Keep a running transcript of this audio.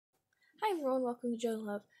Hi everyone, welcome to Joe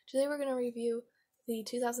Love. Today we're going to review the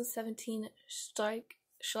 2017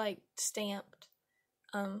 Schleich stamped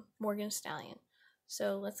Morgan Stallion.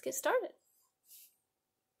 So let's get started.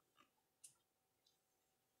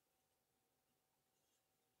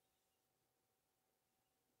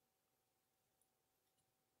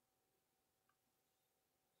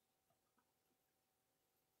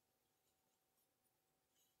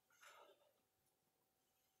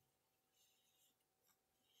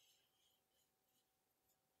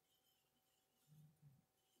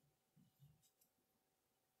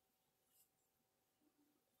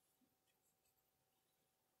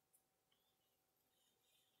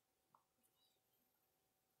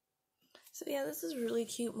 So yeah, this is a really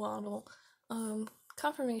cute model.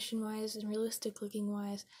 Conformation wise and realistic looking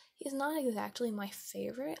wise, he's not exactly my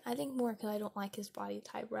favorite. I think more because I don't like his body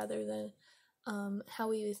type rather than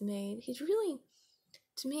how he was made. He's really,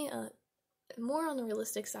 to me, more on the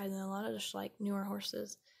realistic side than a lot of the newer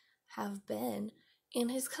horses have been. And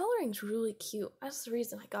his coloring's really cute. That's the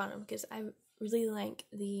reason I got him, because I really like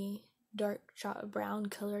the dark brown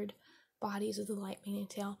colored bodies of the light mane and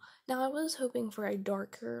tail. Now I was hoping for a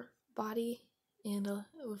darker body and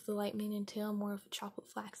with the light mane and tail, more of a chocolate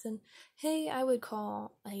flaxen. Hey, I would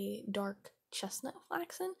call a dark chestnut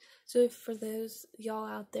flaxen. So if for those y'all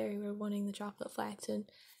out there who are wanting the chocolate flaxen,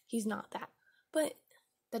 he's not that. But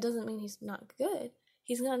that doesn't mean he's not good.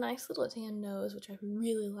 He's got a nice little tan nose, which I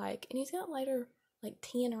really like, and he's got lighter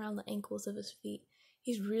tan around the ankles of his feet.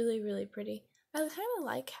 He's really, really pretty. I kind of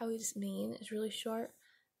like how his mane is really short,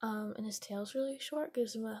 and his tail's really short,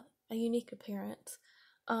 gives him a unique appearance.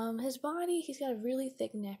 His body, he's got a really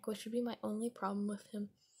thick neck, which would be my only problem with him.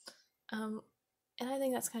 And I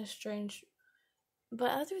think that's kind of strange.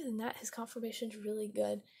 But other than that, his conformation's really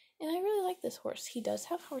good, and I really like this horse. He does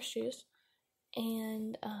have horseshoes,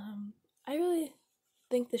 and I really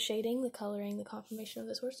think the shading, the coloring, the conformation of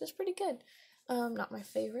this horse is pretty good. Not my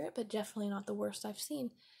favorite, but definitely not the worst I've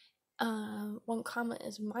seen. One comment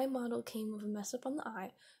is my model came with a mess up on the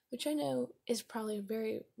eye, which I know is probably a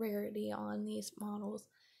very rarity on these models,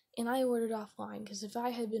 and I ordered offline, because if I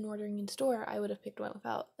had been ordering in store, I would have picked one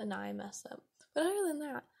without an eye mess up. But other than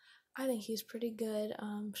that, I think he's pretty good.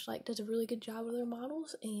 Schleich does a really good job with their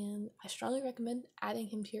models, and I strongly recommend adding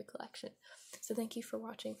him to your collection. So thank you for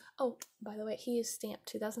watching. Oh, by the way, he is stamped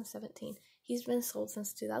 2017. He's been sold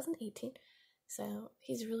since 2018, so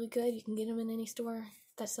he's really good. You can get him in any store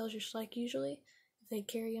that sells your Schleich usually, if they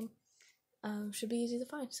carry him. Should be easy to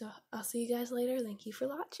find. So I'll see you guys later. Thank you for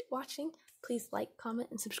watching. Please like, comment,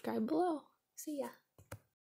 and subscribe below. See ya.